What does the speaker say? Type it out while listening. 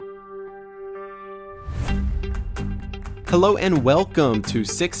Hello and welcome to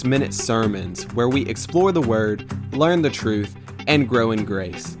 6 Minute Sermons, where we explore the Word, learn the truth, and grow in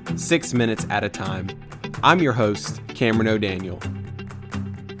grace, 6 minutes at a time. I'm your host, Cameron O'Daniel.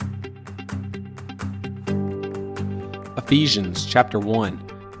 Ephesians chapter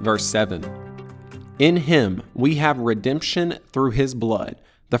 1, verse 7. In Him we have redemption through His blood,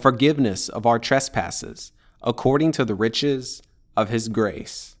 the forgiveness of our trespasses, according to the riches of His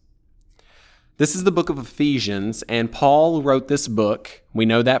grace. This is the book of Ephesians, and Paul wrote this book. We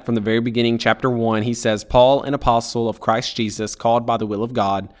know that from the very beginning, chapter 1. He says, Paul, an apostle of Christ Jesus, called by the will of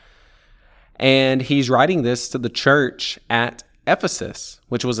God. And he's writing this to the church at Ephesus,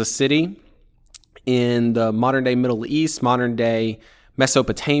 which was a city in the modern-day Middle East, modern-day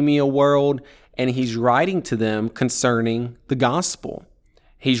Mesopotamia world. And he's writing to them concerning the gospel.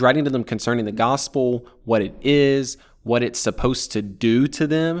 He's writing to them concerning the gospel, what it is, what it's supposed to do to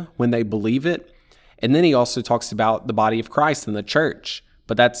them when they believe it. And then he also talks about the body of Christ and the church,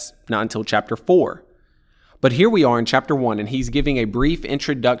 but that's not until chapter 4. But here we are in chapter 1, and he's giving a brief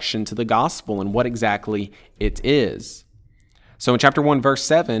introduction to the gospel and what exactly it is. So in chapter 1, verse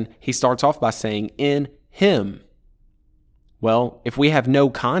 7, he starts off by saying, in Him. Well, if we have no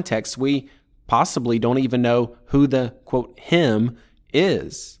context, we possibly don't even know who the, quote, Him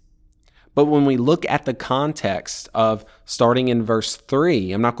is. But when we look at the context of starting in verse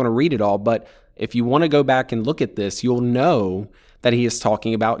 3, I'm not going to read it all, but if you want to go back and look at this, you'll know that he is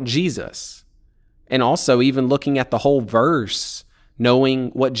talking about Jesus. And also, even looking at the whole verse, knowing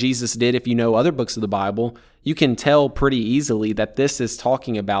what Jesus did, if you know other books of the Bible, you can tell pretty easily that this is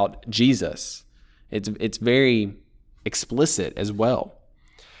talking about Jesus. It's very explicit as well.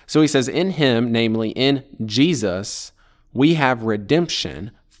 So he says, in Him, namely in Jesus, we have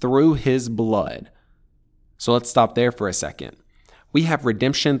redemption through His blood. So let's stop there for a second. We have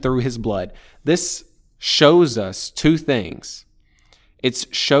redemption through His blood. This shows us two things.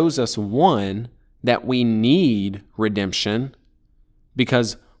 It shows us, one, that we need redemption,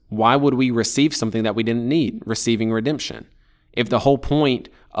 because why would we receive something that we didn't need? Receiving redemption. If the whole point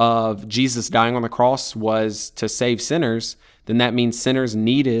of Jesus dying on the cross was to save sinners, then that means sinners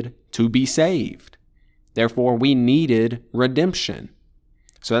needed to be saved. Therefore, we needed redemption.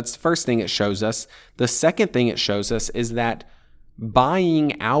 So that's the first thing it shows us. The second thing it shows us is that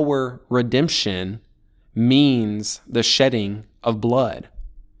buying our redemption means the shedding of blood.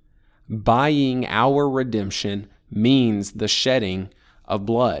 Buying our redemption means the shedding of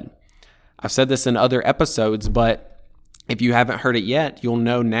blood. I've said this in other episodes, but if you haven't heard it yet, you'll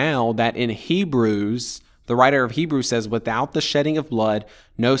know now that in Hebrews, the writer of Hebrews says, without the shedding of blood,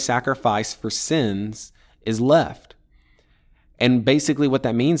 no sacrifice for sins is left. And basically what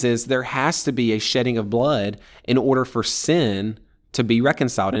that means is there has to be a shedding of blood in order for sin to be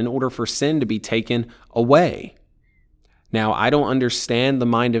reconciled, in order for sin to be taken away. Now, I don't understand the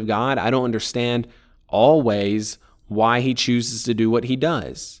mind of God. I don't understand always why He chooses to do what He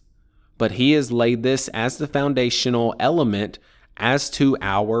does. But He has laid this as the foundational element as to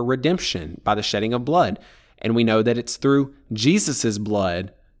our redemption by the shedding of blood. And we know that it's through Jesus'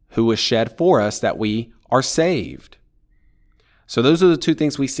 blood who was shed for us that we are saved. So those are the two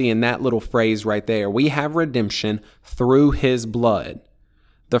things we see in that little phrase right there. We have redemption through His blood,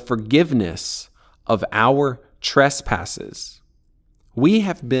 the forgiveness of our trespasses. We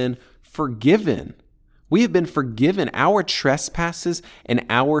have been forgiven. We have been forgiven. Our trespasses and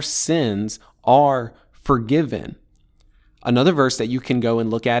our sins are forgiven. Another verse that you can go and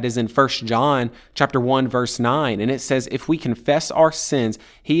look at is in 1 John chapter 1, verse 9. And it says, if we confess our sins,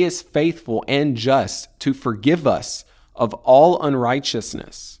 He is faithful and just to forgive us of all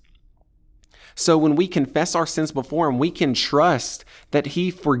unrighteousness. So when we confess our sins before Him, we can trust that He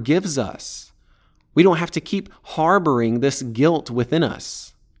forgives us. We don't have to keep harboring this guilt within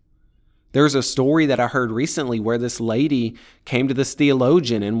us. There's a story that I heard recently where this lady came to this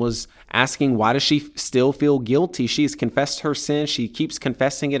theologian and was asking, why does she still feel guilty? She's confessed her sin. She keeps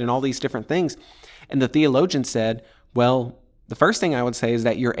confessing it and all these different things. And the theologian said, well, the first thing I would say is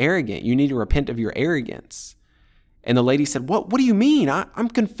that you're arrogant. You need to repent of your arrogance. And the lady said, what do you mean? I'm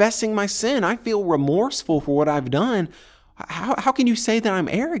confessing my sin. I feel remorseful for what I've done. How can you say that I'm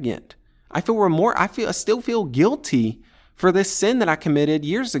arrogant? I still feel guilty for this sin that I committed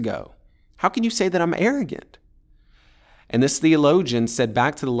years ago. How can you say that I'm arrogant? And this theologian said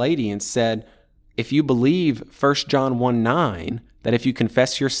back to the lady and said, if you believe 1 John 1:9, that if you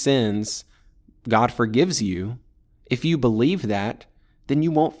confess your sins, God forgives you, if you believe that, then you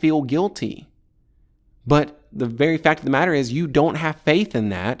won't feel guilty. But the very fact of the matter is you don't have faith in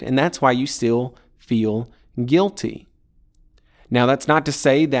that, and that's why you still feel guilty. Now, that's not to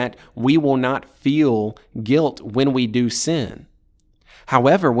say that we will not feel guilt when we do sin.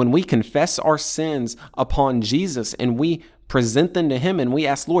 However, when we confess our sins upon Jesus and we present them to him and we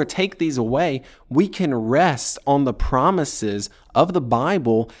ask, Lord, take these away, we can rest on the promises of the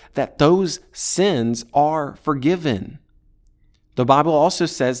Bible that those sins are forgiven. The Bible also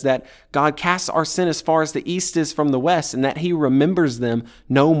says that God casts our sin as far as the east is from the west and that he remembers them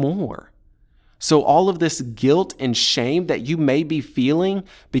no more. So all of this guilt and shame that you may be feeling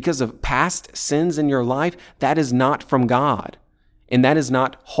because of past sins in your life, that is not from God. And that is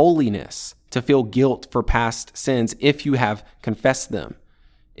not holiness to feel guilt for past sins if you have confessed them.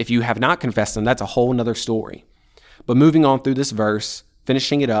 If you have not confessed them, that's a whole nother story. But moving on through this verse,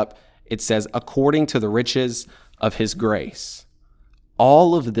 finishing it up, it says, according to the riches of his grace.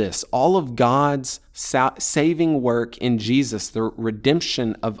 All of this, all of God's saving work in Jesus, the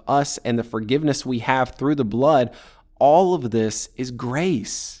redemption of us and the forgiveness we have through the blood, all of this is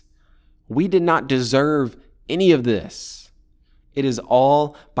grace. We did not deserve any of this. It is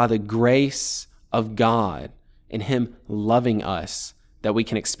all by the grace of God and him loving us that we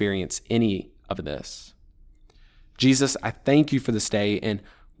can experience any of this. Jesus, I thank you for this day, and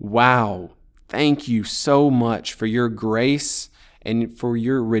wow, thank you so much for your grace and for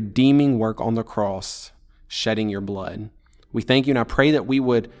your redeeming work on the cross, shedding your blood. We thank you, and I pray that we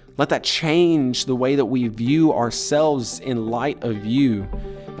would let that change the way that we view ourselves in light of you,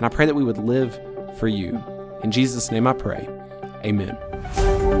 and I pray that we would live for you. In Jesus' name I pray. Amen.